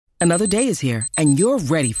Another day is here, and you're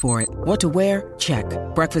ready for it. What to wear? Check.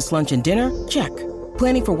 Breakfast, lunch, and dinner? Check.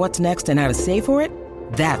 Planning for what's next and how to save for it?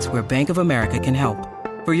 That's where Bank of America can help.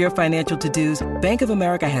 For your financial to-dos, Bank of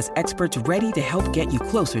America has experts ready to help get you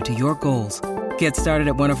closer to your goals. Get started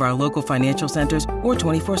at one of our local financial centers or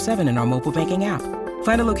 24/7 in our mobile banking app.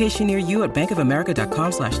 Find a location near you at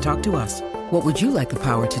bankofamerica.com/talktous. What would you like the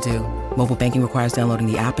power to do? Mobile banking requires downloading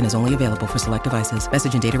the app and is only available for select devices.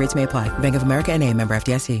 Message and data rates may apply. Bank of America N.A., member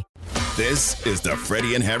FDIC. This is the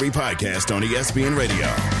Freddie and Harry podcast on ESPN Radio.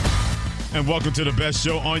 And welcome to the best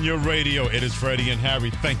show on your radio. It is Freddie and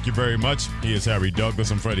Harry. Thank you very much. He is Harry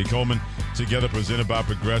Douglas. I'm Freddie Coleman. Together presented by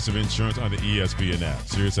Progressive Insurance on the ESPN app.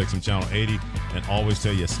 SiriusXM Channel 80. And always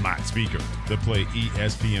tell your smart speaker to play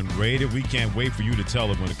ESPN Rated. We can't wait for you to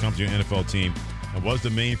tell it when it comes to your NFL team. And what's the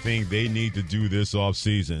main thing they need to do this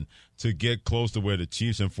offseason to get close to where the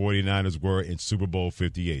Chiefs and 49ers were in Super Bowl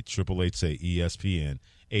 58? 888 say ESPN.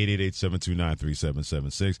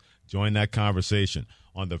 888-729-3776. Join that conversation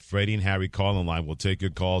on the Freddie and Harry call-in line. We'll take your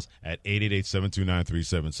calls at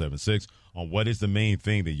 888-729-3776 on what is the main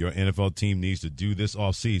thing that your NFL team needs to do this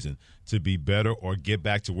offseason to be better or get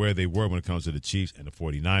back to where they were when it comes to the Chiefs and the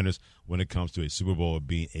 49ers when it comes to a Super Bowl or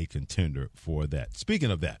being a contender for that.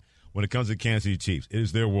 Speaking of that, when it comes to Kansas City Chiefs, it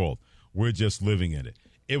is their world. We're just living in it.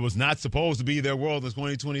 It was not supposed to be their world in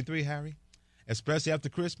 2023, Harry. Especially after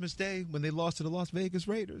Christmas Day when they lost to the Las Vegas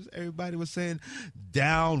Raiders. Everybody was saying,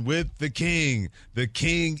 down with the king. The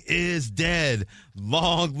king is dead.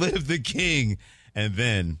 Long live the king. And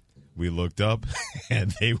then we looked up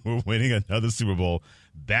and they were winning another Super Bowl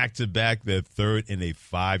back-to-back, their third in a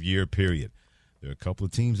 5-year period. There are a couple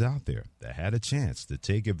of teams out there that had a chance to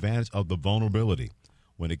take advantage of the vulnerability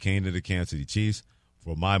when it came to the Kansas City Chiefs.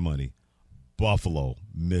 For my money, Buffalo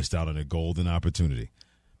missed out on a golden opportunity.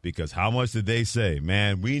 Because how much did they say,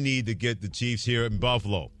 man, we need to get the Chiefs here in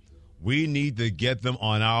Buffalo. We need to get them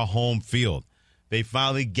on our home field. They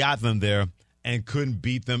finally got them there and couldn't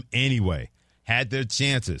beat them anyway. Had their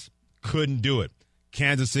chances, couldn't do it.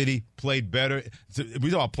 Kansas City played better. We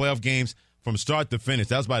talk about playoff games from start to finish.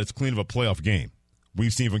 That's about as clean of a playoff game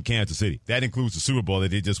we've seen from Kansas City. That includes the Super Bowl that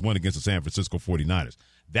they just won against the San Francisco 49ers.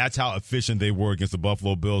 That's how efficient they were against the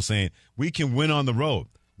Buffalo Bills, saying, we can win on the road.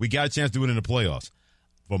 We got a chance to do it in the playoffs.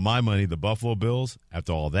 For my money, the Buffalo Bills,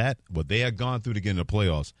 after all that, what they had gone through to get in the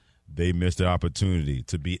playoffs, they missed their opportunity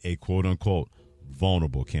to be a quote-unquote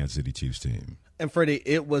vulnerable Kansas City Chiefs team. And, Freddie,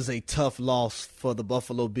 it was a tough loss for the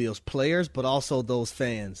Buffalo Bills players, but also those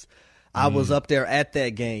fans. I was up there at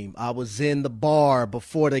that game. I was in the bar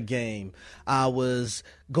before the game. I was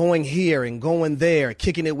going here and going there,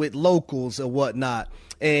 kicking it with locals and whatnot.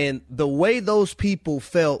 And the way those people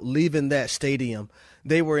felt leaving that stadium,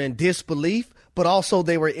 they were in disbelief, but also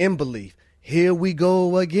they were in belief. Here we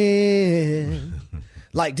go again.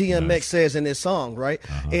 Like DMX says in this song, right?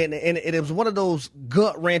 Uh-huh. And it was one of those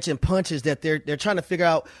gut-wrenching punches that they're trying to figure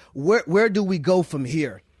out, where do we go from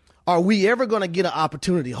here? Are we ever going to get an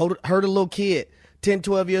opportunity? Heard a little kid, 10,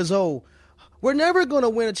 12 years old. We're never going to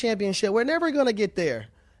win a championship. We're never going to get there.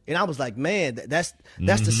 And I was like, man, that's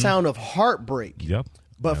the sound of heartbreak. Yep.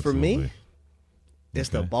 But absolutely. For me, it's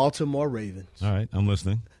the Baltimore Ravens. All right, I'm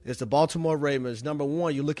listening. It's the Baltimore Ravens. Number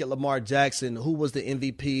one, you look at Lamar Jackson, who was the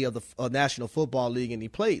MVP of the National Football League, and he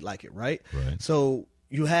played like it, right? So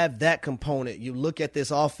you have that component. You look at this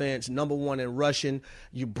offense, number one in rushing.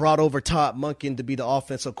 You brought over Todd Monken to be the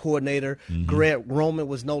offensive coordinator. Mm-hmm. Greg Roman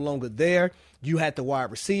was no longer there. You had the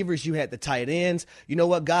wide receivers. You had the tight ends. You know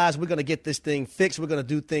what, guys? We're going to get this thing fixed. We're going to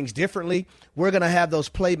do things differently. We're going to have those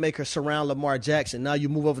playmakers surround Lamar Jackson. Now you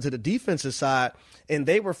move over to the defensive side, and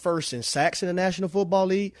they were first in sacks in the National Football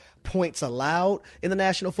League, points allowed in the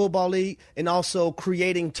National Football League, and also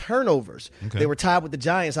creating turnovers. Okay. They were tied with the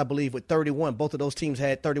Giants, I believe, with 31. Both of those teams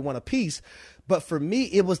had 31 apiece. But for me,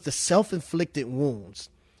 it was the self-inflicted wounds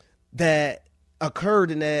that occurred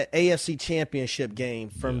in that AFC Championship game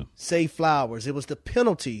from Zay Flowers. It was the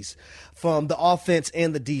penalties from the offense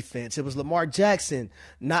and the defense. It was Lamar Jackson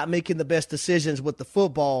not making the best decisions with the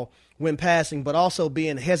football when passing, but also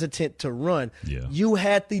being hesitant to run. Yeah. You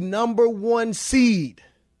had the number one seed.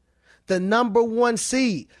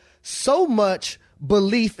 So much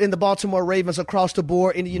belief in the Baltimore Ravens across the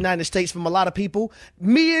board in the United States from a lot of people,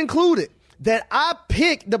 me included, that I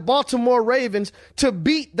picked the Baltimore Ravens to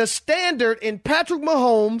beat the standard in Patrick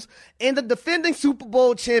Mahomes and the defending Super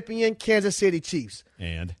Bowl champion Kansas City Chiefs.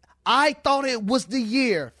 And I thought it was the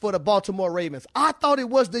year for the Baltimore Ravens. I thought it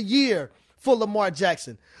was the year for Lamar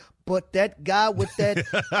Jackson. But that guy with that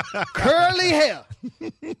curly hair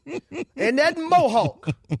and that mohawk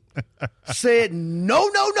said, no,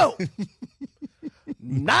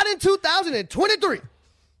 not in 2023.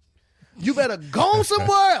 you better go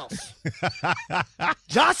somewhere else.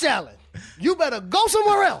 Josh Allen, you better go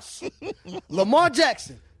somewhere else. Lamar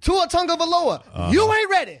Jackson, Tua Tagovailoa, you ain't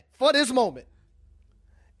ready for this moment.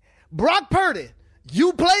 Brock Purdy,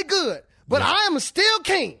 you play good, but I am still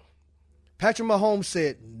king. Patrick Mahomes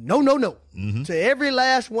said, no, to every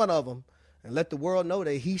last one of them, and let the world know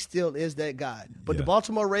that he still is that guy. But the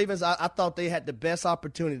Baltimore Ravens, I thought they had the best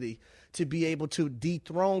opportunity to be able to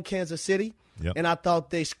dethrone Kansas City, and I thought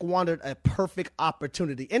they squandered a perfect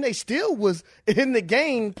opportunity. And they still was in the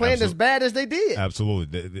game playing as bad as they did.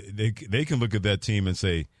 Absolutely. They can look at that team and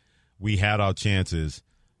say, we had our chances,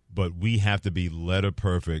 but we have to be letter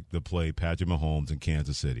perfect to play Patrick Mahomes in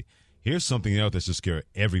Kansas City. Here's something else that should scare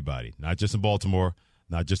everybody, not just in Baltimore,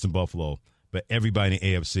 not just in Buffalo, but everybody in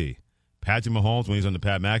the AFC. Patrick Mahomes, when he's on the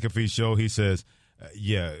Pat McAfee show, he says,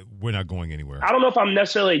 we're not going anywhere. I don't know if I'm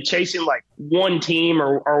necessarily chasing like one team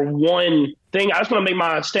or one thing. I just want to make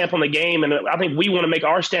my stamp on the game, and I think we want to make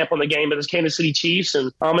our stamp on the game as Kansas City Chiefs.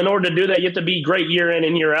 And in order to do that, you have to be great year in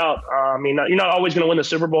and year out. You're not always going to win the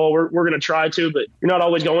Super Bowl. We're going to try to, but you're not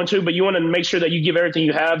always going to. But you want to make sure that you give everything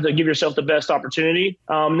you have to give yourself the best opportunity.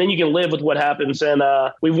 Then you can live with what happens. And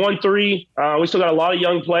we've won 3. We still got a lot of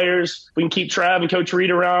young players. We can keep Trav and Coach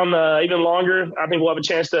Reed around even longer. I think we'll have a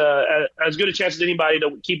chance to, as good a chance as anybody,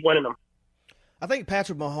 to keep winning them. I think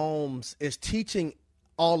Patrick Mahomes is teaching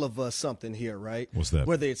all of us something here, right? What's that?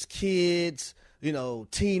 Whether it's kids,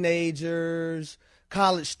 teenagers,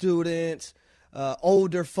 college students,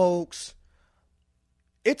 older folks,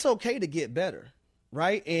 it's okay to get better,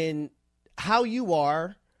 right? And how you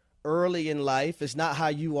are early in life is not how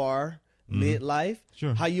you are midlife.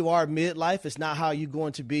 Sure. How you are midlife is not how you're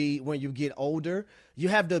going to be when you get older. You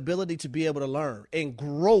have the ability to be able to learn, and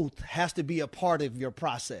growth has to be a part of your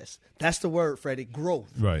process. That's the word, Freddie,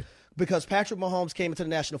 growth. Right. Because Patrick Mahomes came into the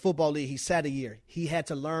National Football League, he sat a year. He had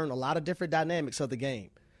to learn a lot of different dynamics of the game.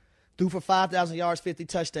 Threw for 5,000 yards, 50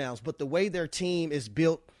 touchdowns. But the way their team is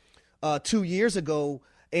built 2 years ago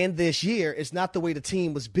and this year is not the way the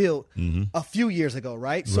team was built a few years ago,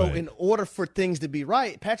 right? So in order for things to be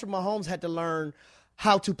right, Patrick Mahomes had to learn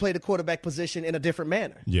how to play the quarterback position in a different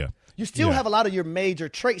manner. Yeah. You still have a lot of your major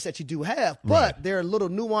traits that you do have, but there are little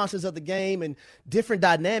nuances of the game and different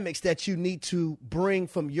dynamics that you need to bring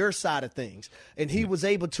from your side of things. And he was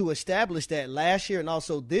able to establish that last year and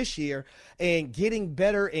also this year, and getting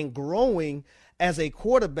better and growing as a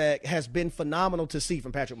quarterback has been phenomenal to see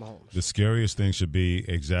from Patrick Mahomes. The scariest thing should be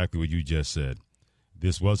exactly what you just said.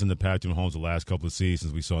 This wasn't the Patrick Mahomes the last couple of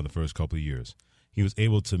seasons we saw in the first couple of years. He was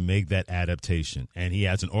able to make that adaptation, and he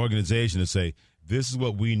has an organization to say, this is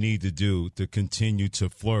what we need to do to continue to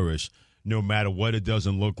flourish no matter what it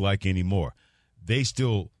doesn't look like anymore. They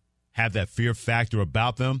still have that fear factor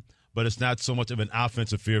about them, but it's not so much of an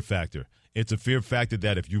offensive fear factor. It's a fear factor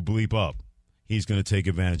that if you bleep up, he's going to take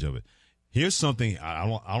advantage of it. Here's something I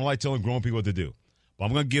don't like telling grown people what to do, but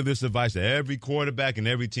I'm going to give this advice to every quarterback and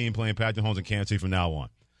every team playing Patrick Mahomes in Kansas City from now on.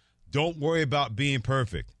 Don't worry about being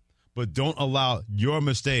perfect, but don't allow your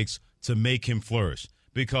mistakes to make him flourish,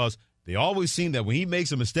 because they always seem that when he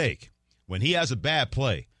makes a mistake, when he has a bad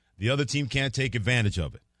play, the other team can't take advantage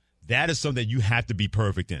of it. That is something that you have to be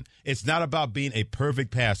perfect in. It's not about being a perfect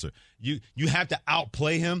passer. You have to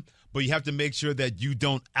outplay him, but you have to make sure that you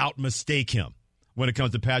don't out-mistake him when it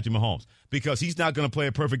comes to Patrick Mahomes, because he's not going to play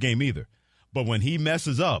a perfect game either. But when he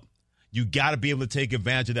messes up, you got to be able to take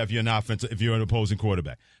advantage of that if you're an opposing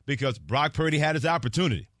quarterback, because Brock Purdy had his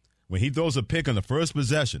opportunity. When he throws a pick on the first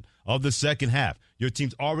possession of the second half, your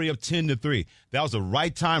team's already up 10-3. That was the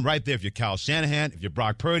right time right there. If you're Kyle Shanahan, if you're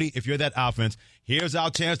Brock Purdy, if you're that offense, here's our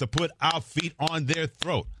chance to put our feet on their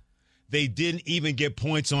throat. They didn't even get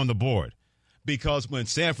points on the board, because when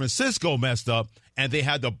San Francisco messed up and they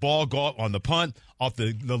had the ball go up on the punt off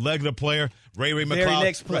the leg of the player, Ray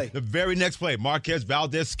McCloud. The very next play, Marquez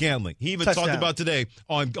Valdez-Scantling. He even talked about today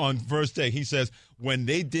on first day. He says, when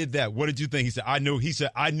they did that, what did you think? He said, I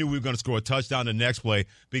knew we were going to score a touchdown the next play,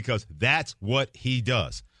 because that's what he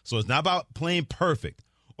does. So it's not about playing perfect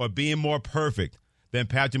or being more perfect than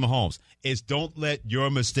Patrick Mahomes. It's don't let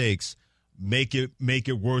your mistakes make it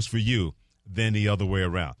worse for you than the other way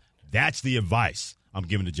around. That's the advice I'm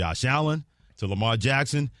giving to Josh Allen, to Lamar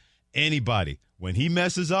Jackson, anybody. When he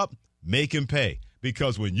messes up, make him pay.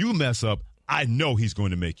 Because when you mess up, I know he's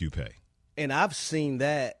going to make you pay. And I've seen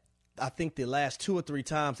that, I think, the last 2 or 3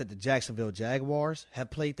 times that the Jacksonville Jaguars have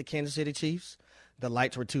played the Kansas City Chiefs. The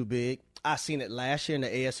lights were too big. I seen it last year in the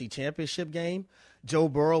AFC Championship game. Joe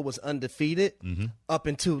Burrow was undefeated up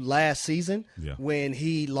until last season when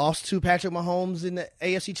he lost to Patrick Mahomes in the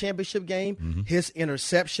AFC Championship game. His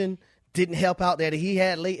interception didn't help out that he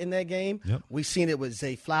had late in that game. Yep. We've seen it with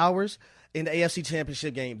Zay Flowers in the AFC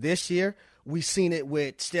Championship game this year. We've seen it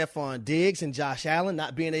with Stephon Diggs and Josh Allen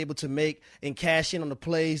not being able to make and cash in on the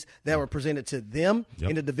plays that were presented to them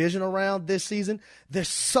in the divisional round this season. There's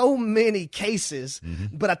so many cases,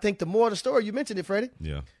 but I think the more of the story, you mentioned it, Freddie.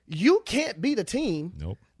 Yeah. You can't beat a team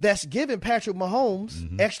that's giving Patrick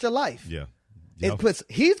Mahomes extra life. Yeah.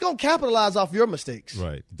 He's going to capitalize off your mistakes.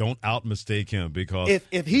 Right. Don't out-mistake him because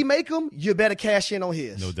if he make them, you better cash in on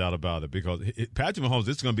his. No doubt about it, because Patrick Mahomes,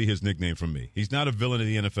 this is going to be his nickname from me. He's not a villain in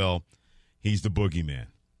the NFL. He's the boogeyman.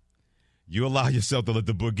 You allow yourself to let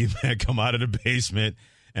the boogeyman come out of the basement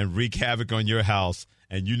and wreak havoc on your house,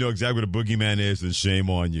 and you know exactly what a boogeyman is, then shame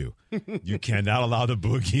on you. You cannot allow the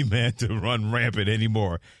boogeyman to run rampant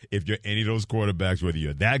anymore if you're any of those quarterbacks, whether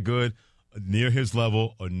you're that good, near his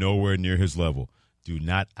level, or nowhere near his level. Do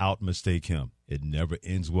not out-mistake him. It never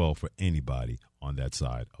ends well for anybody on that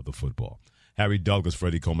side of the football. Harry Douglas,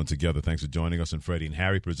 Freddie Coleman together. Thanks for joining us on Freddie and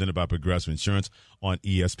Harry, presented by Progressive Insurance on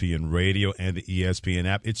ESPN Radio and the ESPN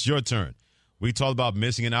app. It's your turn. We talked about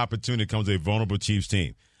missing an opportunity comes a vulnerable Chiefs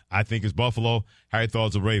team. I think it's Buffalo. Harry thought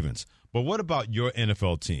it's the Ravens. But what about your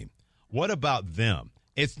NFL team? What about them?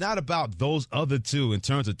 It's not about those other two in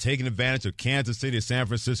terms of taking advantage of Kansas City or San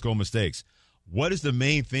Francisco mistakes. What is the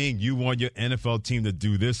main thing you want your NFL team to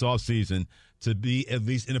do this offseason to be at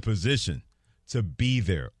least in a position to be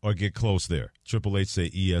there or get close there? 888 say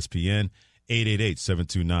ESPN,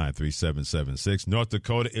 888-729-3776. North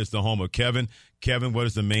Dakota is the home of Kevin. Kevin, what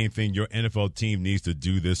is the main thing your NFL team needs to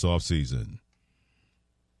do this offseason?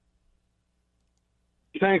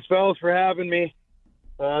 Thanks, fellas, for having me.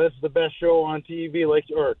 This is the best show on TV,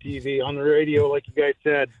 on the radio, like you guys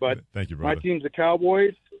said. But thank you, brother. My team's the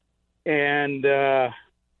Cowboys, and they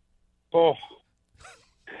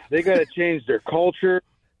got to change their culture.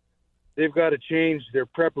 They've got to change their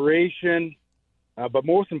preparation. But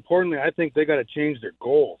most importantly, I think they got to change their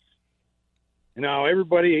goals. Now,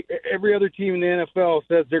 every other team in the NFL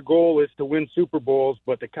says their goal is to win Super Bowls,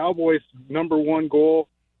 but the Cowboys' number one goal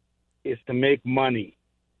is to make money.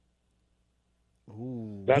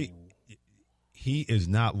 Ooh. He is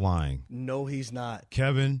not lying. No, he's not.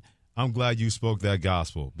 Kevin, I'm glad you spoke that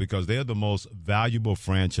gospel, because they're the most valuable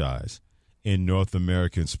franchise in North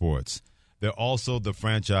American sports. They're also the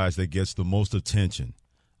franchise that gets the most attention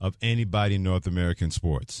of anybody in North American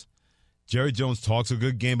sports. Jerry Jones talks a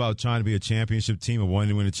good game about trying to be a championship team and wanting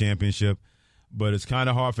to win a championship, but it's kind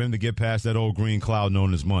of hard for him to get past that old green cloud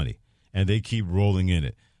known as money, and they keep rolling in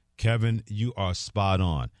it. Kevin, you are spot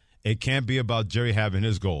on. It can't be about Jerry having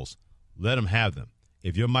his goals. Let him have them.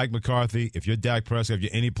 If you're Mike McCarthy, if you're Dak Prescott, if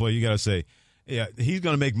you're any player, you got to say, yeah, he's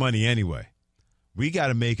going to make money anyway. We got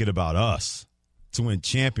to make it about us to win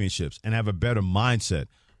championships and have a better mindset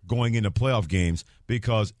going into playoff games,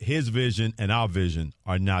 because his vision and our vision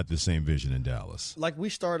are not the same vision in Dallas. Like, we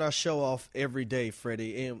start our show off every day,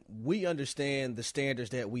 Freddie, and we understand the standards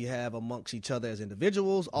that we have amongst each other as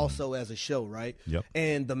individuals, also as a show, right? Yep.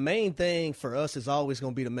 And the main thing for us is always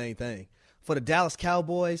going to be the main thing. For the Dallas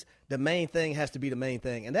Cowboys, the main thing has to be the main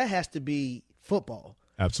thing, and that has to be football.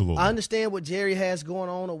 Absolutely. I understand what Jerry has going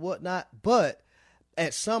on or whatnot, but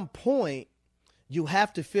at some point, you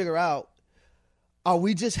have to figure out, are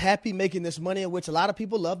we just happy making this money, in which a lot of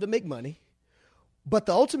people love to make money? But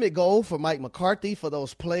the ultimate goal for Mike McCarthy, for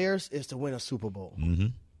those players, is to win a Super Bowl. Mm-hmm.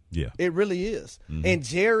 Yeah. It really is. Mm-hmm. And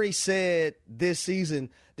Jerry said this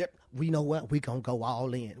season that, we know what, we're going to go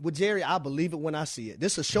all in. With Jerry, I believe it when I see it.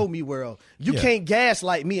 This is a show me world. You can't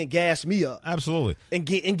gaslight me and gas me up. Absolutely. And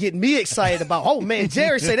get me excited about, oh, man,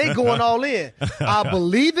 Jerry said they going all in. I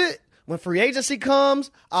believe it. When free agency comes,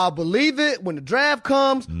 I'll believe it. When the draft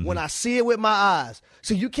comes, when I see it with my eyes.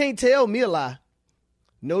 So you can't tell me a lie.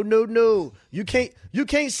 No. You can't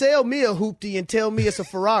sell me a hoopty and tell me it's a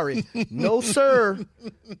Ferrari. No, sir.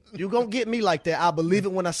 You gonna get me like that. I believe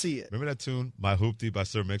it when I see it. Remember that tune, My Hoopty by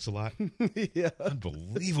Sir Mix-a-Lot? Yeah.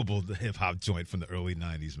 Unbelievable hip-hop joint from the early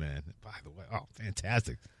 90s, man. By the way,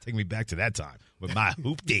 fantastic. Take me back to that time with My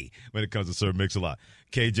Hoopty when it comes to Sir Mix-a-Lot.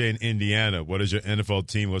 KJ in Indiana, what is your NFL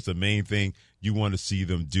team? What's the main thing you want to see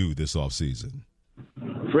them do this offseason?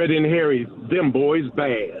 Freddie and Harry, them boys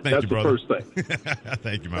bad. Thank That's you, the brother. first thing.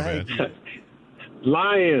 Thank you, my man.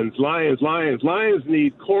 Lions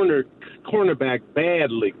need cornerback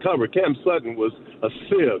badly. Cover. Cam Sutton was a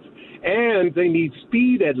sieve. And they need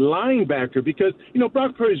speed at linebacker because,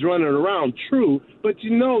 Brock Purdy's running around, true, but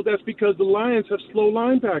that's because the Lions have slow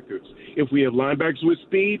linebackers. If we have linebackers with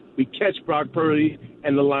speed, we catch Brock Purdy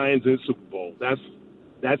and the Lions in the Super Bowl. That's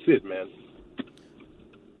it, man.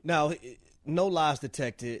 Now, no lies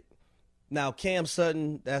detected. Now, Cam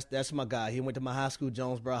Sutton, that's my guy. He went to my high school,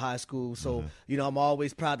 Jonesboro High School. So, I'm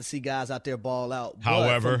always proud to see guys out there ball out.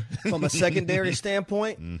 However, from a secondary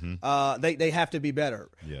standpoint, they have to be better.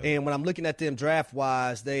 Yeah. And when I'm looking at them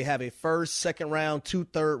draft-wise, they have a first, second round, 2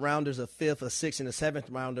 third-rounders, a fifth, a sixth, and a seventh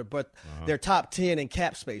rounder. But they're top 10 in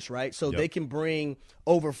cap space, right? So they can bring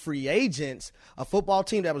over free agents a football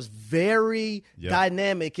team that was very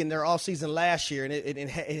dynamic in their offseason last year. And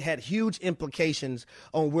it had huge implications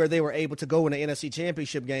on where they were able to go in the NFC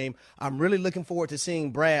Championship game. I'm really looking forward to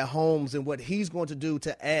seeing Brad Holmes and what he's going to do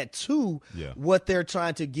to add to what they're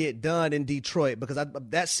trying to get done in Detroit, because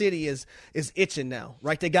that city is itching now,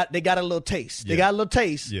 right? They got a little taste. They got a little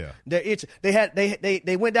taste. Yeah. They're itching.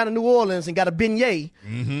 They went down to New Orleans and got a beignet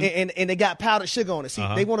and they got powdered sugar on it. See,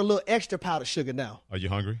 they want a little extra powdered sugar now. Are you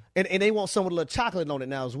hungry? And they want some with a little chocolate on it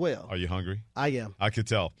now as well. Are you hungry? I am. I can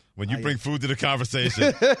tell. When you bring food to the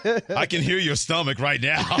conversation, I can hear your stomach right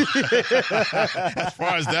now. As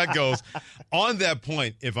far as that goes. On that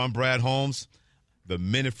point, if I'm Brad Holmes, the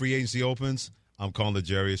minute free agency opens, I'm calling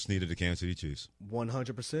L'Jarius Sneed of the Kansas City Chiefs.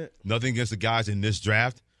 100%. Nothing against the guys in this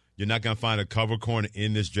draft. You're not going to find a cover corner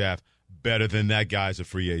in this draft better than that guy as a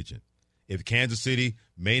free agent. If Kansas City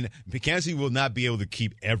will not be able to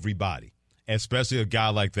keep everybody, especially a guy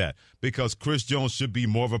like that, because Chris Jones should be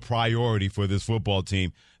more of a priority for this football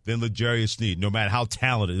team than L'Jarius Sneed, no matter how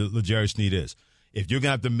talented L'Jarius Sneed is. If you're going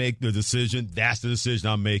to have to make the decision, that's the decision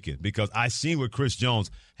I'm making, because I've seen where Chris Jones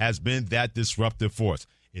has been that disruptive force.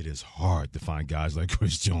 It is hard to find guys like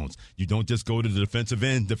Chris Jones. You don't just go to the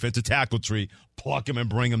defensive tackle tree, pluck him and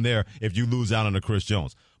bring him there if you lose out on a Chris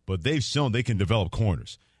Jones. But they've shown they can develop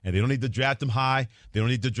corners. And they don't need to draft them high. They don't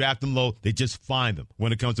need to draft them low. They just find them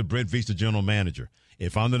when it comes to Brent Veach, the general manager.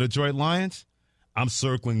 If I'm the Detroit Lions, I'm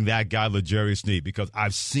circling that guy, L'Jarius Sneed, because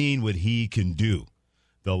I've seen what he can do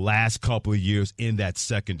the last couple of years in that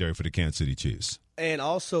secondary for the Kansas City Chiefs. And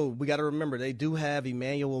also, we got to remember, they do have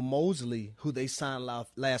Emmanuel Mosley, who they signed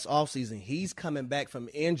last offseason. He's coming back from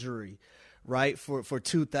injury, right, for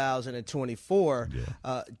 2024.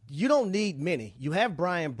 Yeah. You don't need many. You have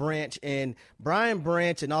Brian Branch and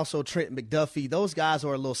also Trent McDuffie. Those guys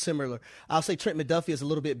are a little similar. I'll say Trent McDuffie is a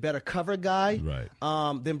little bit better cover guy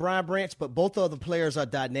than Brian Branch, but both of the players are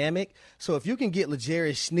dynamic. So if you can get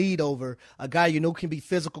L'Jarius Sneed over, a guy you know can be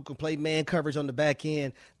physical, can play man coverage on the back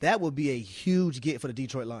end, that would be a huge get for the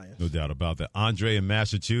Detroit Lions. No doubt about that. Andre in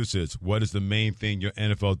Massachusetts, what is the main thing your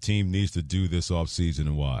NFL team needs to do this offseason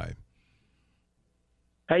and why?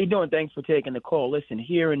 How you doing? Thanks for taking the call. Listen,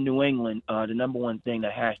 here in New England, the number one thing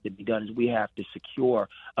that has to be done is we have to secure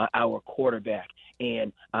our quarterback.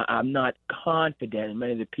 And I'm not confident, and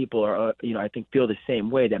many of the people are, I think feel the same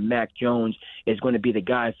way, that Mac Jones is going to be the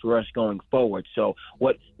guy for us going forward. So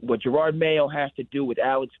what Gerard Mayo has to do with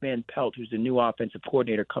Alex Van Pelt, who's the new offensive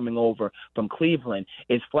coordinator coming over from Cleveland,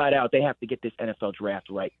 is flat out they have to get this NFL draft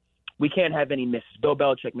right. We can't have any misses. Bill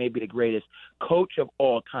Belichick may be the greatest coach of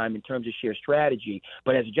all time in terms of sheer strategy,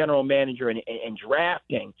 but as a general manager and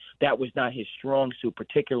drafting, that was not his strong suit,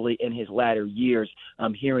 particularly in his latter years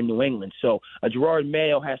here in New England. So Gerard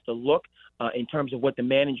Mayo has to look in terms of what the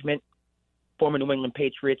management, former New England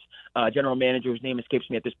Patriots general manager, whose name escapes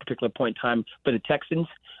me at this particular point in time, for the Texans,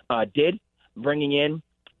 did, bringing in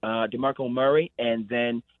DeMarco Murray and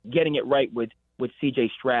then getting it right with C.J.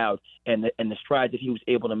 Stroud and the strides that he was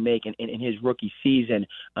able to make in his rookie season,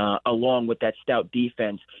 along with that stout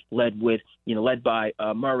defense led by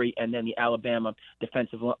Murray and then the Alabama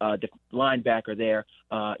defensive linebacker there,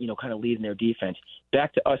 kind of leading their defense.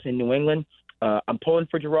 Back to us in New England. I'm pulling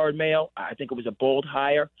for Gerard Mayo. I think it was a bold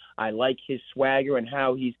hire. I like his swagger and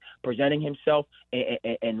how he's presenting himself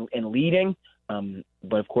and leading.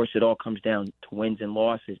 But, of course, it all comes down to wins and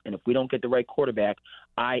losses. And if we don't get the right quarterback,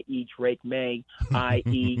 i.e. Drake May,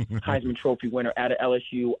 i.e. Heisman Trophy winner out of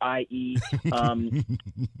LSU, i.e.,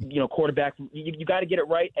 quarterback, you got to get it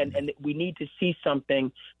right. And we need to see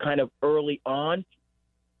something kind of early on.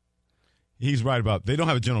 He's right about they don't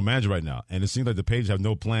have a general manager right now. And it seems like the Patriots have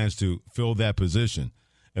no plans to fill that position,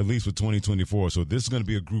 at least for 2024. So this is going to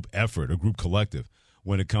be a group effort, a group collective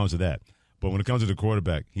when it comes to that. But when it comes to the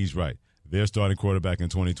quarterback, he's right. Their starting quarterback in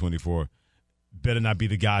 2024 better not be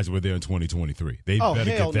the guys who were there in 2023. They better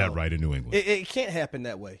get that right in New England. It can't happen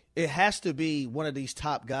that way. It has to be one of these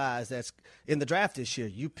top guys that's in the draft this year.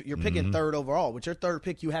 You're picking third overall. With your third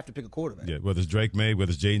pick, you have to pick a quarterback. Yeah, whether it's Drake May,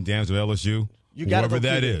 whether it's Jaden Daniels of LSU, whoever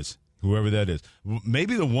that is.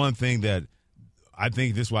 Maybe the one thing that I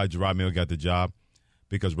think this is why Gerard Mayo got the job,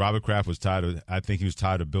 because Robert Kraft was tired of – I think he was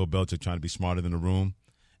tired of Bill Belichick trying to be smarter than the room.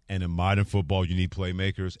 And in modern football, you need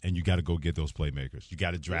playmakers, and you got to go get those playmakers. You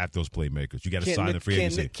got to draft those playmakers. You got to sign the free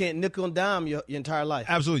agency. Can't nickel and dime your entire life.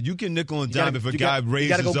 Absolutely. You can nickel and dime if a guy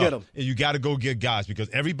raises up. Get them. And you got to go get guys because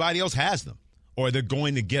everybody else has them, or they're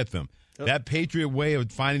going to get them. Yep. That Patriot way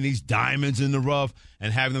of finding these diamonds in the rough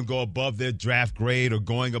and having them go above their draft grade or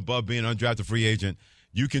going above being an undrafted free agent,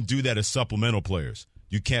 you can do that as supplemental players.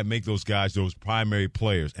 You can't make those guys those primary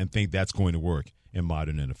players and think that's going to work in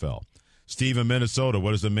modern NFL. Steve in Minnesota,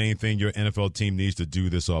 what is the main thing your NFL team needs to do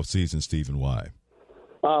this offseason, Steve, and why?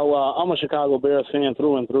 Well, I'm a Chicago Bears fan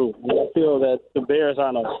through and through. I feel that the Bears are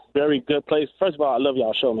in a very good place. First of all, I love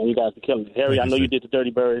y'all show, man. You guys are killing it. Harry, I know you did the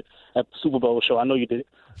Dirty Bird at the Super Bowl show. I know you did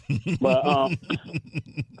it. But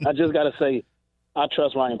I just got to say, I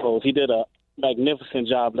trust Ryan Poles. He did a magnificent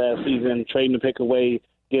job last season, trading the pick away,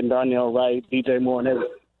 getting Darnell Wright, DJ Moore, and everything.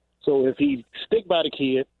 So if he stick by the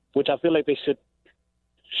kid, which I feel like they should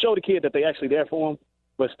show the kid that they actually there for him,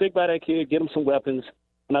 but stick by that kid, get him some weapons,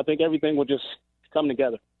 and I think everything will just come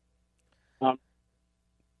together.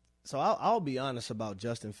 So I'll be honest about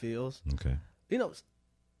Justin Fields. Okay. You know,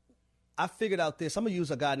 I figured out this. I'm going to use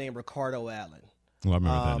a guy named Ricardo Allen. Well, I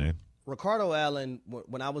remember that name. Ricardo Allen,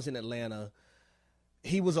 when I was in Atlanta,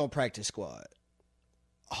 he was on practice squad.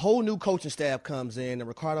 A whole new coaching staff comes in, and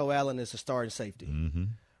Ricardo Allen is a starting safety. Mm-hmm.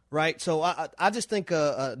 Right? So I just think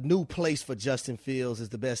a new place for Justin Fields is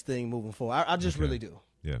the best thing moving forward. I just really do.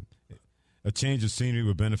 Yeah. A change of scenery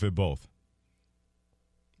would benefit both.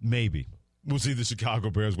 Maybe. We'll see the Chicago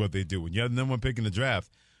Bears, what they do. When you have the number one pick in the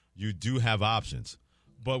draft, you do have options.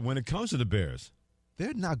 But when it comes to the Bears,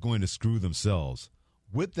 they're not going to screw themselves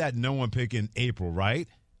with that number one pick in April, right?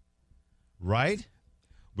 Right?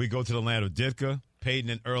 We go to the land of Ditka, Peyton,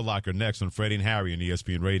 and Urlacher next on Freddie and Harry on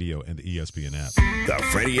ESPN Radio and the ESPN app. The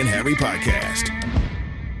Freddie and Harry Podcast.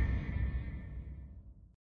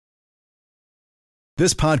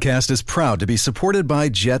 This podcast is proud to be supported by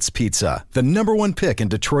Jets Pizza, the #1 pick in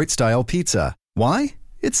Detroit-style pizza. Why?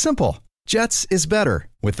 It's simple. Jets is better.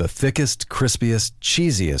 With the thickest, crispiest,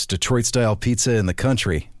 cheesiest Detroit-style pizza in the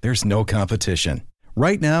country, there's no competition.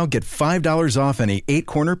 Right now, get $5 off any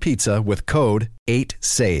 8-corner pizza with code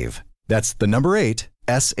 8SAVE. That's the number 8,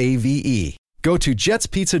 SAVE. Go to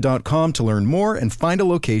jetspizza.com to learn more and find a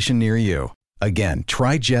location near you. Again,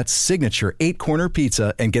 try Jet's signature 8-corner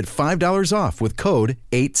pizza and get $5 off with code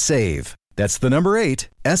 8SAVE. That's the number 8,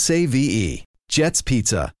 SAVE. Jet's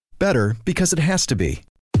Pizza. Better because it has to be.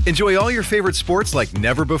 Enjoy all your favorite sports like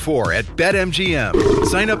never before at BetMGM.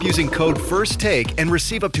 Sign up using code FIRSTTAKE and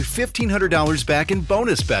receive up to $1,500 back in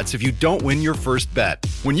bonus bets if you don't win your first bet.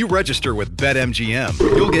 When you register with BetMGM,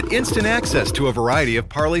 you'll get instant access to a variety of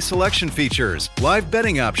parlay selection features, live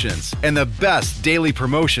betting options, and the best daily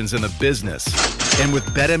promotions in the business. And with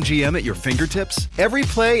BetMGM at your fingertips, every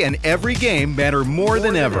play and every game matter more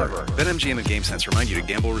than ever. BetMGM and GameSense remind you to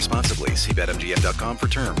gamble responsibly. See BetMGM.com for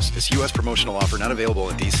terms. This U.S. promotional offer not available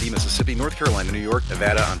in D.C., Mississippi, North Carolina, New York,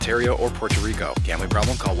 Nevada, Ontario, or Puerto Rico. Gambling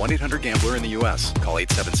problem? Call 1-800-GAMBLER in the U.S. Call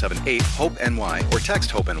 877-8-HOPE-NY or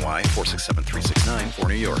text HOPE-NY 467-369 for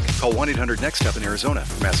New York. Call 1-800-NEXT-STEP in Arizona.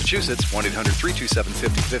 For Massachusetts,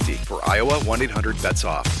 1-800-327-5050. For Iowa,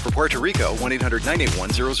 1-800-BETS-OFF. For Puerto Rico,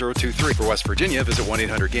 1-800-981-0023. For West Virginia, visit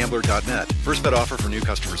 1-800-GAMBLER.net. First bet offer for new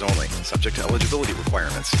customers only. Subject to eligibility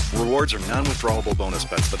requirements. Rewards are non-withdrawable bonus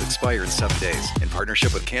bets that expire in 7 days. In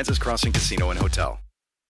partnership with Kansas Crossing Casino and Hotel.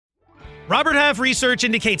 Robert Half research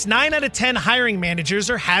indicates 9 out of 10 hiring managers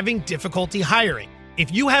are having difficulty hiring.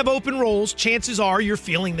 If you have open roles, chances are you're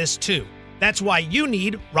feeling this too. That's why you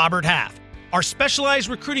need Robert Half. Our specialized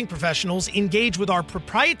recruiting professionals engage with our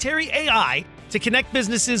proprietary AI to connect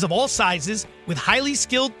businesses of all sizes with highly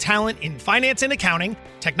skilled talent in finance and accounting,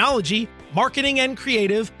 technology, marketing and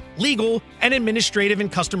creative, legal, and administrative and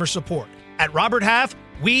customer support. At Robert Half,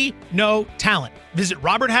 we know talent. Visit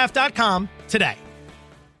roberthalf.com today.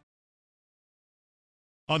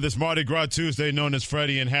 On this Mardi Gras Tuesday, known as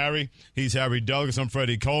Freddie and Harry, he's Harry Douglas. I'm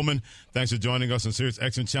Freddie Coleman. Thanks for joining us on Sirius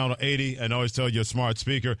XM Channel 80. And always tell your smart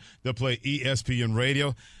speaker they'll play ESPN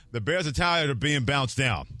Radio. The Bears are tired of being bounced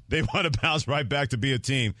down. They want to bounce right back to be a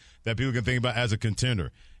team that people can think about as a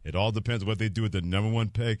contender. It all depends on what they do with the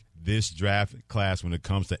 #1 pick this draft class when it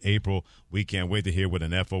comes to April. We can't wait to hear what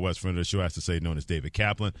an FOS friend of the show has to say, known as David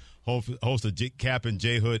Kaplan, host of Cap and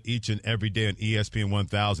J Hood each and every day on ESPN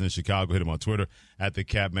 1000 in Chicago. Hit him on Twitter at the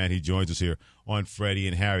Capman. He joins us here on Freddie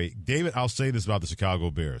and Harry. David, I'll say this about the Chicago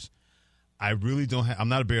Bears. I really don't I'm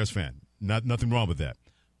not a Bears fan. Nothing wrong with that.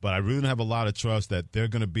 But I really don't have a lot of trust that they're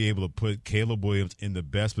going to be able to put Caleb Williams in the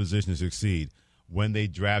best position to succeed when they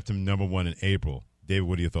draft him #1 in April. David,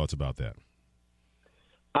 what are your thoughts about that?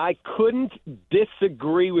 I couldn't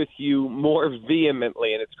disagree with you more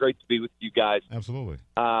vehemently, and it's great to be with you guys. Absolutely.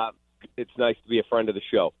 It's nice to be a friend of the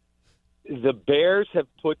show. The Bears have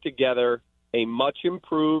put together a much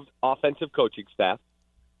improved offensive coaching staff.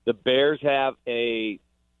 The Bears have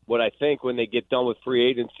what I think when they get done with free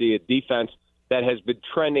agency, a defense that has been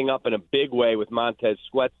trending up in a big way with Montez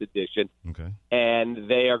Sweat's addition. Okay. And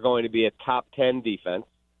they are going to be a top 10 defense.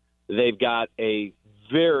 They've got a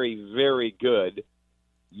very, very good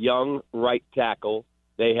young right tackle.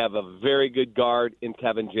 They have a very good guard in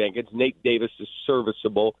Tevin Jenkins. Nate Davis is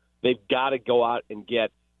serviceable. They've got to go out and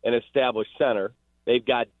get an established center. They've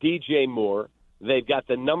got DJ Moore. They've got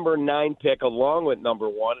the number 9 pick along with number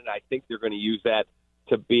 1, and I think they're going to use that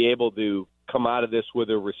to be able to come out of this with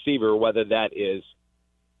a receiver, whether that is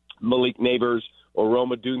Malik Neighbors or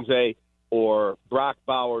Roma Dunze or Brock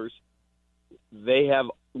Bowers. They have,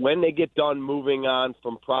 when they get done moving on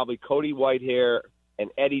from probably Cody Whitehair and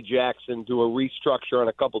Eddie Jackson to a restructure on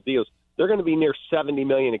a couple deals, they're going to be near $70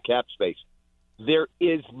 million in cap space. There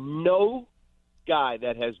is no guy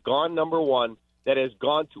that has gone number 1 that has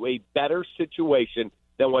gone to a better situation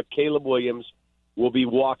than what Caleb Williams will be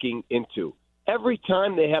walking into. Every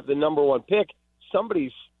time they have the number 1 pick,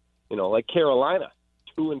 somebody's, like Carolina,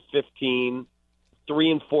 2-15,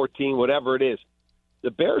 3-14, whatever it is.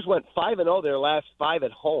 The Bears went 5-0 their last 5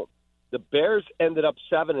 at home. The Bears ended up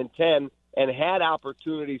 7-10 and had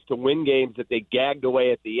opportunities to win games that they gagged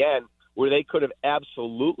away at the end, where they could have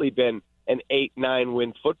absolutely been an 8-9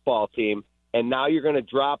 win football team. And now you're going to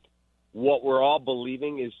drop what we're all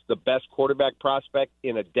believing is the best quarterback prospect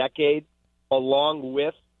in a decade, along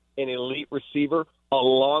with an elite receiver,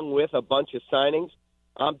 along with a bunch of signings.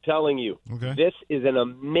 I'm telling you, This is an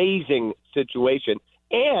amazing situation.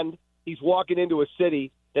 And he's walking into a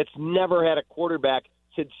city that's never had a quarterback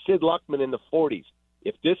since Sid Luckman in the 40s.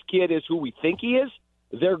 If this kid is who we think he is,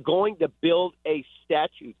 they're going to build a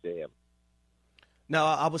statue to him. Now,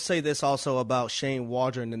 I would say this also about Shane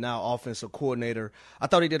Waldron, the now offensive coordinator. I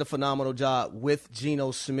thought he did a phenomenal job with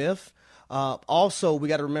Geno Smith. Also, we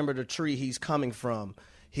got to remember the tree he's coming from.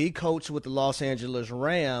 He coached with the Los Angeles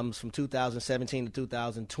Rams from 2017 to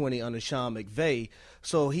 2020 under Sean McVay.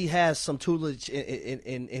 So he has some tutelage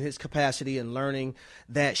in his capacity in learning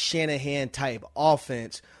that Shanahan-type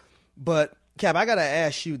offense. But, Cap, I got to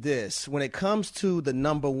ask you this. When it comes to the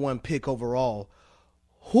number 1 pick overall,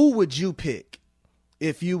 who would you pick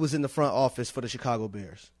if you was in the front office for the Chicago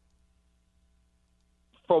Bears?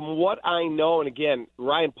 From what I know, and again,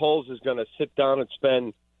 Ryan Poles is going to sit down and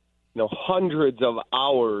spend hundreds of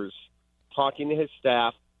hours talking to his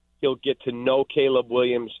staff. He'll get to know Caleb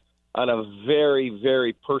Williams on a very,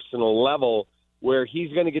 very personal level where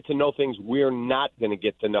he's going to get to know things we're not going to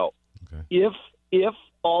get to know. Okay. If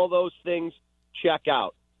all those things check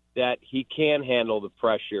out, that he can handle the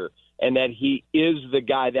pressure and that he is the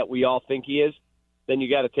guy that we all think he is, then you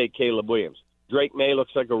got to take Caleb Williams. Drake May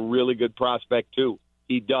looks like a really good prospect too.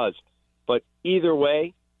 He does. But either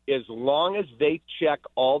way, as long as they check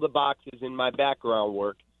all the boxes in my background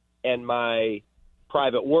work and my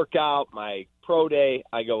private workout, my pro day,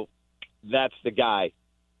 I go, that's the guy.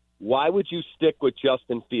 Why would you stick with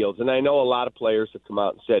Justin Fields? And I know a lot of players have come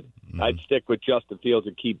out and said, I'd stick with Justin Fields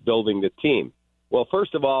and keep building the team. Well,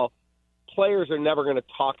 first of all, players are never going to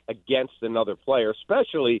talk against another player,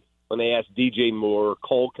 especially when they ask DJ Moore or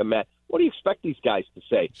Cole Kmet. What do you expect these guys to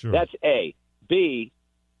say? Sure. That's A. B,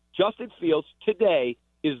 Justin Fields today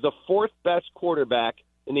is the 4th best quarterback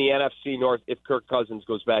in the NFC North if Kirk Cousins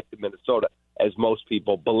goes back to Minnesota, as most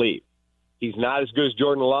people believe. He's not as good as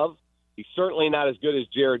Jordan Love. He's certainly not as good as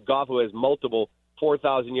Jared Goff, who has multiple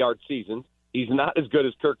 4,000-yard seasons. He's not as good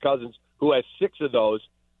as Kirk Cousins, who has 6 of those.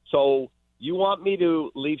 So you want me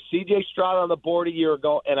to leave C.J. Stroud on the board a year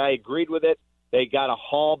ago, and I agreed with it. They got to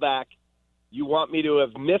haul back. You want me to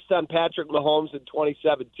have missed on Patrick Mahomes in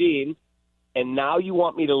 2017, and now you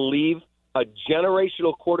want me to leave a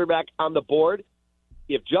generational quarterback on the board?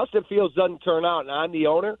 If Justin Fields doesn't turn out and I'm the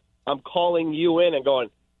owner, I'm calling you in and going,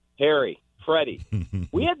 Harry, Freddie,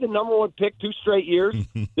 we had the number 1 pick 2 straight years.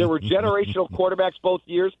 There were generational quarterbacks both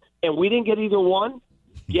years, and we didn't get either one.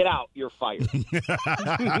 Get out. You're fired.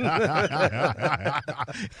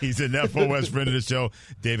 He's an F.O. West friend of the show.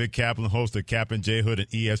 David Kaplan, host of Cap and J Hood and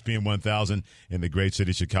ESPN 1000 in the great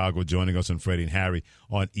city of Chicago, joining us on Freddie and Harry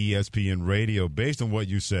on ESPN Radio. Based on what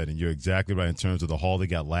you said, and you're exactly right in terms of the haul they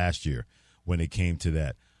got last year when it came to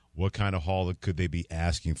that, what kind of haul could they be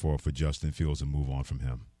asking for Justin Fields and move on from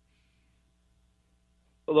him?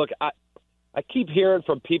 Look, I keep hearing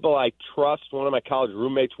from people I trust. One of my college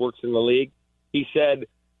roommates works in the league. He said,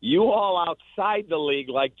 you all outside the league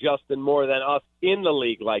like Justin more than us in the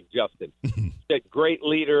league like Justin. said great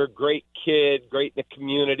leader, great kid, great in the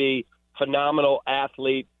community, phenomenal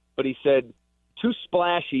athlete. But he said too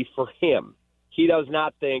splashy for him. He does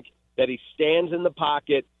not think that he stands in the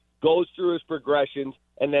pocket, goes through his progressions,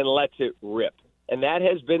 and then lets it rip. And that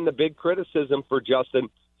has been the big criticism for Justin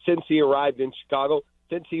since he arrived in Chicago,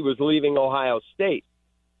 since he was leaving Ohio State.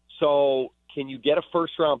 So can you get a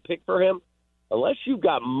first-round pick for him? Unless you've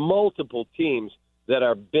got multiple teams that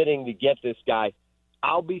are bidding to get this guy,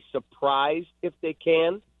 I'll be surprised if they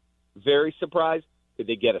can. Very surprised. Could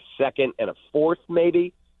they get a second and a fourth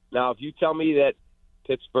maybe? Now, if you tell me that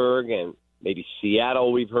Pittsburgh and maybe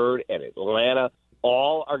Seattle, we've heard, and Atlanta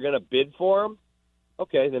all are going to bid for him,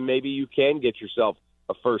 okay, then maybe you can get yourself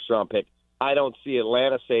a first-round pick. I don't see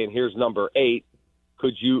Atlanta saying, here's number 8.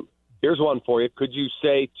 Here's one for you. Could you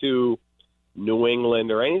say to New England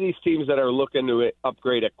or any of these teams that are looking to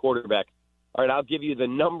upgrade at quarterback, all right, I'll give you the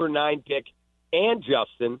number 9 pick and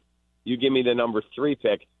Justin, you give me the number 3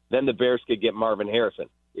 pick, then the Bears could get Marvin Harrison.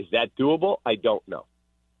 Is that doable? I don't know.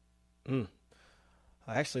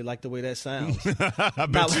 I actually like the way that sounds. I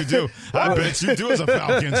bet you do. I bet you do as a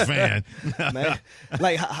Falcons fan. Man,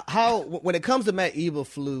 like how when it comes to Matt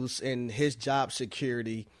Eberflus and his job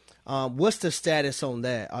security, what's the status on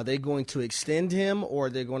that? Are they going to extend him, or are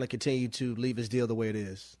they going to continue to leave his deal the way it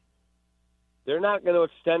is? They're not going to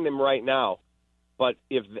extend him right now. But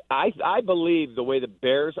if I believe the way the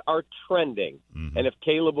Bears are trending, and if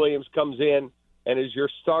Caleb Williams comes in and is your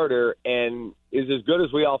starter and is as good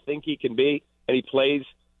as we all think he can be, and he plays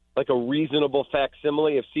like a reasonable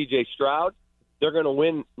facsimile of C.J. Stroud, they're going to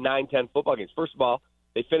win 9-10 football games. First of all,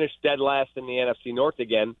 they finished dead last in the NFC North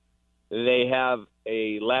again. They have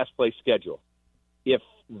a last-place schedule. If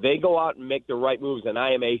they go out and make the right moves, and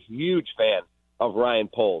I am a huge fan of Ryan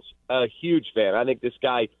Poles, a huge fan. I think this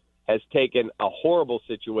guy has taken a horrible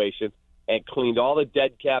situation and cleaned all the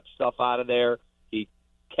dead cap stuff out of there. He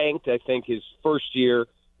tanked, I think, his first year.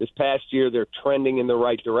 This past year, they're trending in the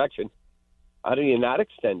right direction. How do you not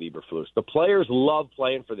extend Eberflus? The players love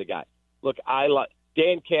playing for the guy. Look,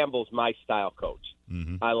 Dan Campbell's my style coach.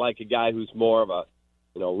 I like a guy who's more of a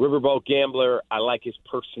riverboat gambler. I like his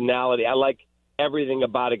personality. I like everything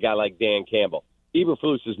about a guy like Dan Campbell.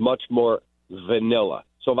 Eberflus is much more vanilla.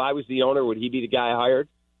 So if I was the owner, would he be the guy I hired?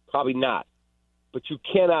 Probably not. But you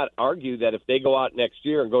cannot argue that if they go out next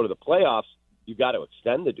year and go to the playoffs, you got to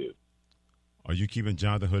extend the dude. Are you keeping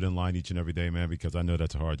Jonathan Hood in line each and every day, man? Because I know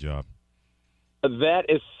that's a hard job. That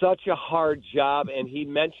is such a hard job, and he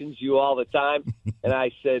mentions you all the time. And I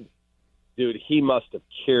said, dude, he must have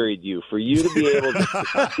carried you. For you to be able to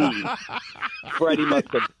succeed, Freddie must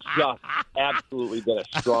have just absolutely been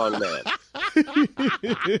a strong man.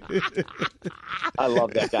 I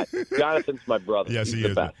love that guy. Jonathan's my brother. Yes, he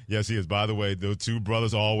is. Yes, he is. By the way, the two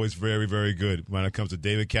brothers are always very, very good. When it comes to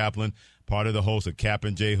David Kaplan, part of the host of Cap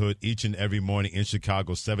and J Hood each and every morning in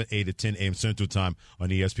Chicago, 7, 8 to 10 a.m. Central Time on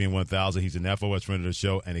ESPN 1000. He's an FOS friend of the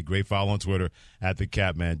show and a great follow on Twitter at the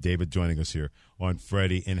Cap Man. David joining us here on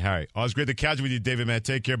Freddie and Harry. Always great to catch with you, David, man.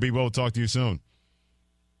 Take care. Be well. We'll talk to you soon.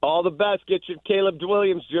 All the best. Get your Caleb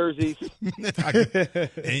Williams jerseys.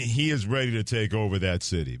 And he is ready to take over that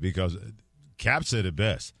city because Cap said it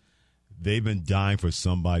best. They've been dying for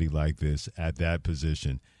somebody like this at that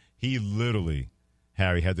position. He literally,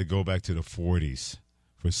 Harry, had to go back to the 40s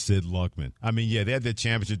for Sid Luckman. I mean, yeah, they had their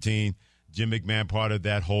championship team. Jim McMahon part of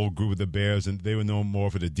that whole group of the Bears, and they were known more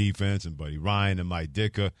for the defense and Buddy Ryan and Mike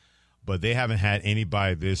Ditka. But they haven't had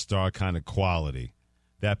anybody this star kind of quality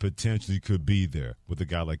that potentially could be there with a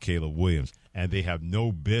guy like Caleb Williams. And they have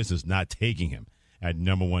no business not taking him at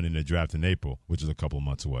number 1 in the draft in April, which is a couple of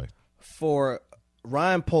months away. For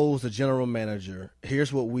Ryan Poles, the general manager,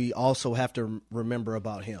 here's what we also have to remember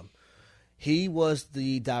about him. He was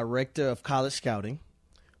the director of college scouting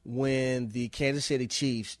when the Kansas City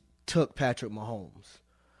Chiefs took Patrick Mahomes.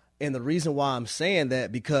 And the reason why I'm saying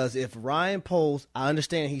that, because if Ryan Poles, I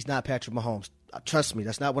understand he's not Patrick Mahomes. Trust me,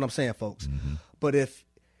 that's not what I'm saying, folks. But if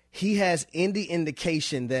he has any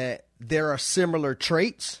indication that there are similar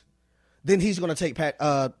traits, then he's going to take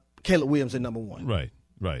Caleb Williams at number 1.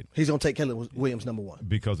 Right. He's going to take Caleb Williams number 1.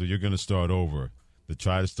 Because if you're going to start over, to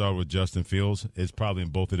try to start with Justin Fields, it's probably in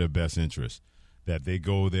both of their best interests that they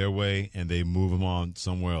go their way and they move him on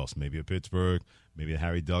somewhere else, maybe at Pittsburgh, maybe at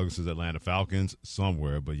Harry Douglas's Atlanta Falcons,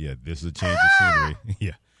 somewhere. But, yeah, this is a change of scenery.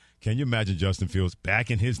 Yeah. Can you imagine Justin Fields back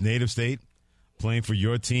in his native state playing for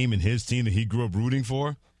your team and his team that he grew up rooting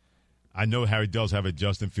for? I know Harry does have a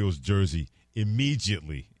Justin Fields jersey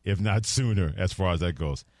immediately, if not sooner, as far as that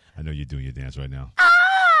goes. I know you're doing your dance right now.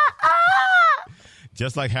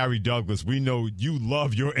 Just like Harry Douglas, we know you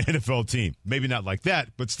love your NFL team. Maybe not like that,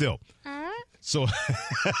 but still. So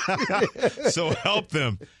help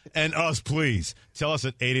them and us, please. Tell us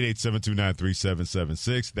at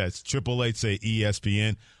 888-729-3776. That's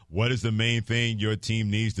 888-SAY-ESPN. What is the main thing your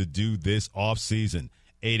team needs to do this offseason?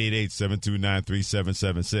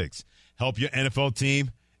 888-729-3776. Help your NFL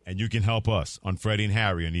team, and you can help us on Freddie and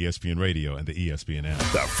Harry on ESPN Radio and the ESPN app.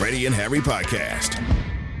 The Freddie and Harry Podcast.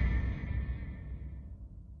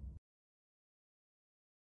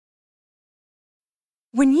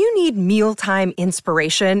 When you need mealtime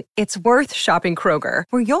inspiration, it's worth shopping Kroger,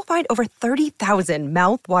 where you'll find over 30,000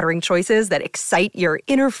 mouth-watering choices that excite your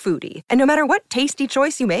inner foodie. And no matter what tasty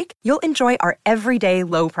choice you make, you'll enjoy our everyday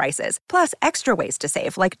low prices, plus extra ways to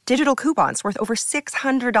save, like digital coupons worth over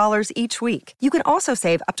 $600 each week. You can also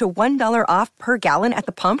save up to $1 off per gallon at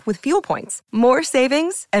the pump with fuel points. More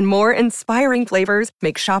savings and more inspiring flavors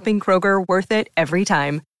make shopping Kroger worth it every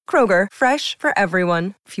time. Kroger, fresh for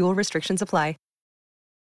everyone. Fuel restrictions apply.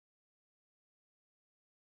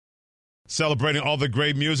 Celebrating all the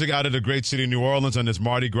great music out of the great city of New Orleans on this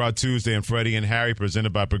Mardi Gras Tuesday, and Freddie and Harry,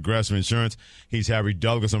 presented by Progressive Insurance. He's Harry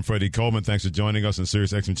Douglas. I'm Freddie Coleman. Thanks for joining us on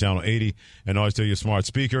Sirius XM Channel 80. And always tell your smart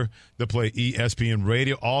speaker to play ESPN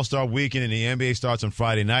Radio. All-Star Weekend in the NBA starts on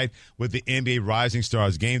Friday night with the NBA Rising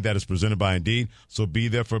Stars game that is presented by Indeed. So be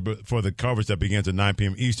there for the coverage that begins at 9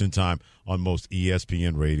 p.m. Eastern Time on most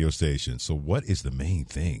ESPN radio stations. So what is the main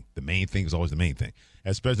thing? The main thing is always the main thing,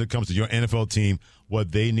 especially when it comes to your NFL team,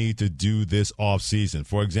 what they need to do this offseason.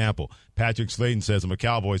 For example, Patrick Slayton says, I'm a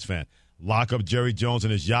Cowboys fan. Lock up Jerry Jones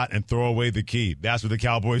in his yacht and throw away the key. That's what the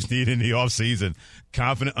Cowboys need in the offseason.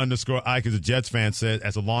 Confident_Ike is a Jets fan, said,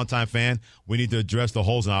 as a longtime fan, we need to address the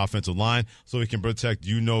holes in our offensive line so we can protect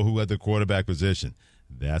you-know-who at the quarterback position.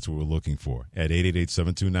 That's what we're looking for at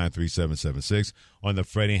 888-729-3776 on the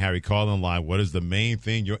Freddie and Harry call-in line. What is the main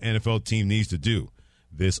thing your NFL team needs to do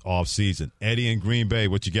this offseason? Eddie in Green Bay,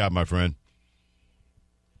 what you got, my friend?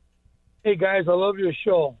 Hey, guys, I love your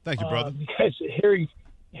show. Thank you, brother. You guys, Harry,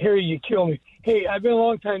 you kill me. Hey, I've been a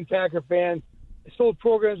long-time Packer fan. I sold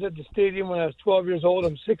programs at the stadium when I was 12 years old.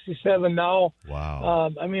 I'm 67 now.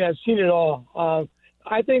 Wow. I've seen it all.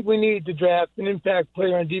 I think we need to draft an impact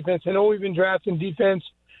player on defense. I know we've been drafting defense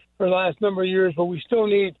for the last number of years, but we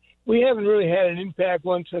haven't really had an impact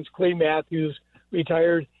one since Clay Matthews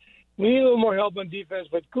retired. We need a little more help on defense,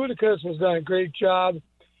 but Gutekunst has done a great job.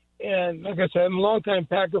 And like I said, I'm a longtime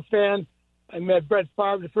Packer fan. I met Brett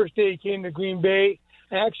Favre the first day he came to Green Bay.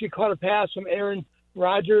 I actually caught a pass from Aaron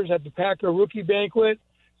Rodgers at the Packer rookie banquet.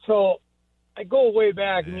 So I go way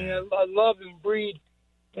back. I mean, I love and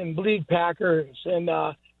bleed Packers. And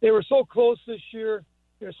they were so close this year.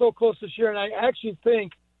 And I actually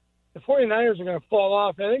think the 49ers are going to fall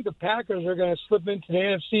off. I think the Packers are going to slip into the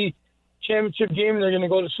NFC Championship game, and they're going to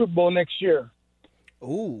go to the Super Bowl next year.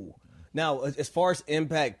 Ooh. Now, as far as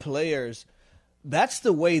impact players, that's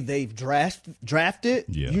the way they've drafted.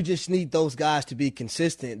 Yeah. You just need those guys to be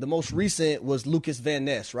consistent. The most recent was Lucas Van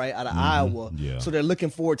Ness, right, out of Iowa. Yeah. So they're looking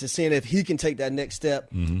forward to seeing if he can take that next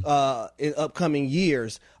step in upcoming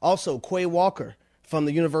years. Also, Quay Walker from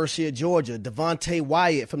the University of Georgia, Devontae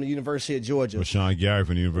Wyatt from the University of Georgia. Rashawn Gary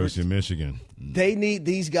from the University of Michigan. They need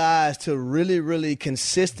these guys to really, really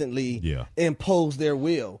consistently impose their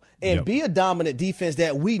will and be a dominant defense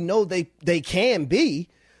that we know they can be.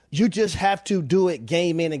 You just have to do it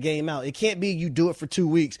game in and game out. It can't be you do it for 2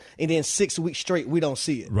 weeks and then 6 weeks straight we don't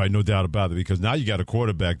see it. Right, no doubt about it, because now you got a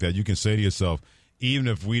quarterback that you can say to yourself, even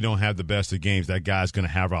if we don't have the best of games, that guy's going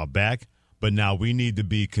to have our back. But now we need to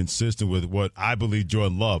be consistent with what I believe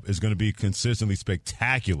Jordan Love is going to be consistently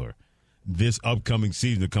spectacular this upcoming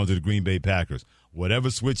season that comes to the Green Bay Packers.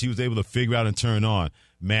 Whatever switch he was able to figure out and turn on,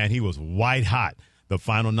 man, he was white hot the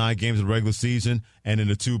final 9 games of the regular season and in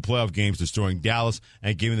the 2 playoff games, destroying Dallas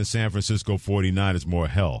and giving the San Francisco 49ers more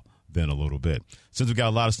hell than a little bit. Since we got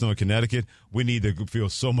a lot of snow in Connecticut, we need to feel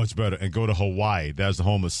so much better and go to Hawaii. That's the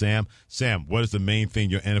home of Sam. Sam, what is the main thing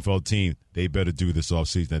your NFL team, they better do this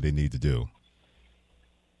offseason that they need to do?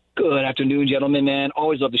 Good afternoon, gentlemen, man.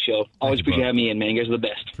 Always love the show. Always appreciate having me in, man. You guys are the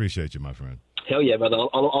best. Appreciate you, my friend. Hell yeah, brother.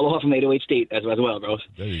 Aloha from 808 State as well, bro.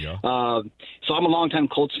 There you go. So I'm a longtime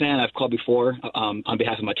Colts fan. I've called before on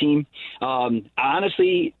behalf of my team.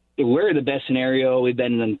 Honestly, we're the best scenario we've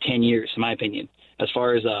been in 10 years, in my opinion. As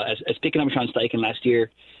far as picking up Sean Steichen last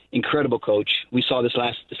year, incredible coach. We saw this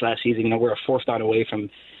last season. You know, we're a 4th down away from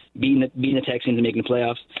beating the Texans and making the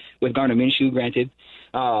playoffs with Gardner Minshew, granted.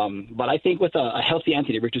 But I think with a healthy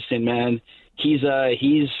Anthony Richardson, man, he's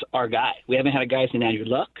our guy. We haven't had a guy since Andrew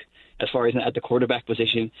Luck as far as at the quarterback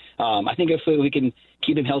position. I think if we can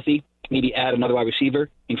keep him healthy, maybe add another wide receiver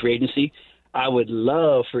in free agency, I would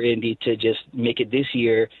love for Indy to just make it this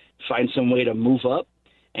year, find some way to move up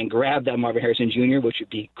and grab that Marvin Harrison Jr., which would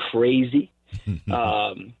be crazy.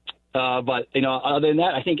 But, other than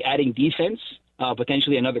that, I think adding defense,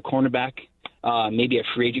 potentially another cornerback, maybe a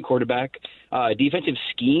free agent quarterback, defensive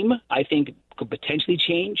scheme, I think could potentially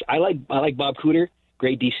change. I like Bob Cooter,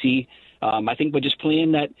 great DC. I think we're just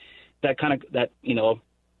playing that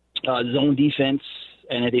zone defense,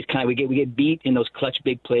 and we get beat in those clutch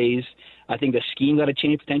big plays. I think the scheme got to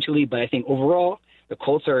change potentially, but I think overall the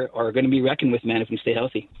Colts are going to be reckoned with, man, if we stay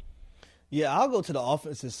healthy. Yeah, I'll go to the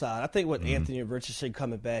offensive side. I think with Anthony Richardson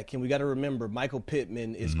coming back, and we got to remember Michael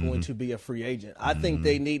Pittman is going to be a free agent. I think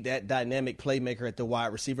they need that dynamic playmaker at the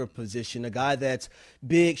wide receiver position, a guy that's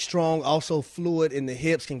big, strong, also fluid in the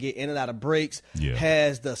hips, can get in and out of breaks,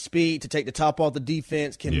 has the speed to take the top off the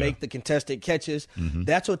defense, can make the contested catches.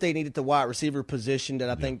 That's what they need at the wide receiver position that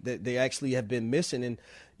I think that they actually have been missing. And,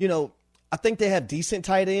 I think they have decent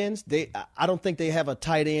tight ends. I don't think they have a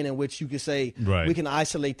tight end in which you could say, we can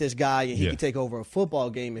isolate this guy and he can take over a football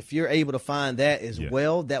game. If you're able to find that as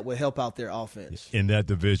well, that will help out their offense. In that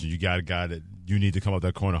division, you got a guy that you need to come up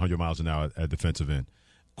that corner 100 miles an hour at defensive end.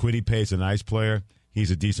 Kwity Paye's a nice player. He's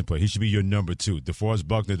a decent player. He should be your number 2. DeForest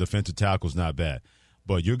Buckner, defensive tackle, is not bad.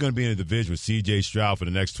 But you're going to be in a division with C.J. Stroud for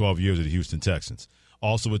the next 12 years of the Houston Texans.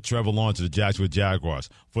 Also with Trevor Lawrence of the Jacksonville Jaguars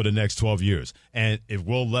for the next 12 years. And if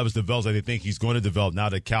Will Levis develops like they think he's going to develop now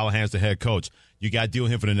that Callahan's the head coach, you got to deal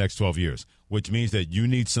with him for the next 12 years, which means that you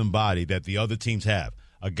need somebody that the other teams have,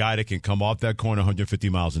 a guy that can come off that corner 150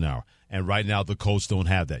 miles an hour. And right now the Colts don't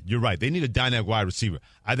have that. You're right. They need a dynamic wide receiver.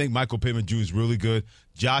 I think Michael Pittman Jr. is really good.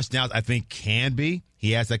 Josh Downs, I think, can be.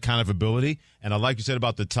 He has that kind of ability. And I like you said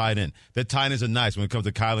about the tight end. The tight ends are nice when it comes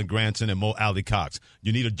to Kylan Granson and Mo Alley Cox.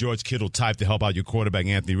 You need a George Kittle type to help out your quarterback,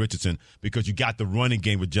 Anthony Richardson, because you got the running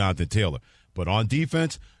game with Jonathan Taylor. But on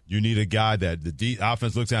defense, you need a guy that the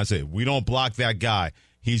offense looks at and says, if we don't block that guy,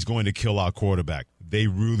 he's going to kill our quarterback. They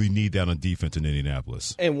really need that on defense in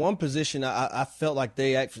Indianapolis. And one position I felt like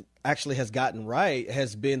they actually has gotten right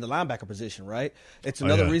has been the linebacker position, right? It's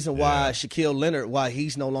another reason why Shaquille Leonard, why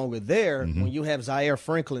he's no longer there. When you have Zaire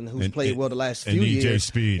Franklin, who's played well the last few years.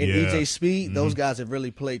 EJ Speed, those guys have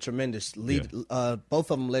really played tremendous. Both of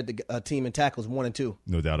them led the team in tackles 1 and 2.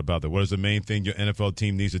 No doubt about that. What is the main thing your NFL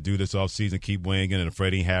team needs to do this offseason? Keep weighing in. And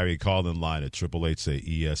Freddie Harry, call-in line at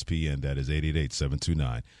 888-SAY-ESPN. That is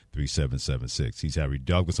 888-729-3776. He's Harry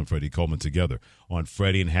Douglas and Freddie Coleman together on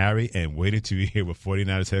Freddie and Harry, and waiting to hear what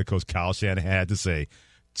 49ers head coach Kyle Shanahan had to say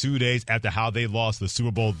 2 days after how they lost the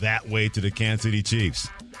Super Bowl that way to the Kansas City Chiefs.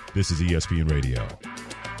 This is ESPN Radio.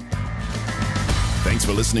 Thanks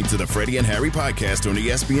for listening to the Freddie and Harry podcast on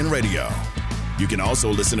ESPN Radio. You can also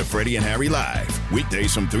listen to Freddie and Harry live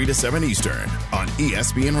weekdays from 3 to 7 Eastern on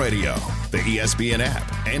ESPN Radio, the ESPN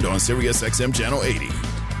app, and on SiriusXM Channel 80.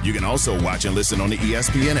 You can also watch and listen on the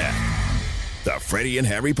ESPN app. The Freddie and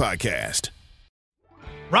Harry Podcast.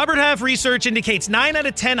 Robert Half research indicates 9 out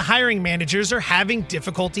of 10 hiring managers are having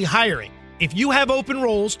difficulty hiring. If you have open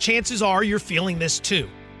roles, chances are you're feeling this too.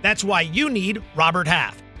 That's why you need Robert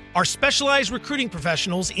Half. Our specialized recruiting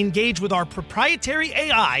professionals engage with our proprietary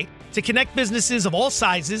AI to connect businesses of all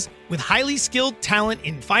sizes with highly skilled talent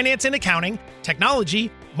in finance and accounting,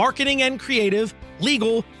 technology, marketing and creative,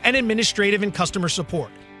 legal, and administrative and customer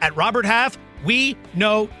support. At Robert Half, we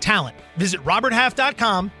know talent. Visit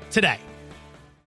roberthalf.com today.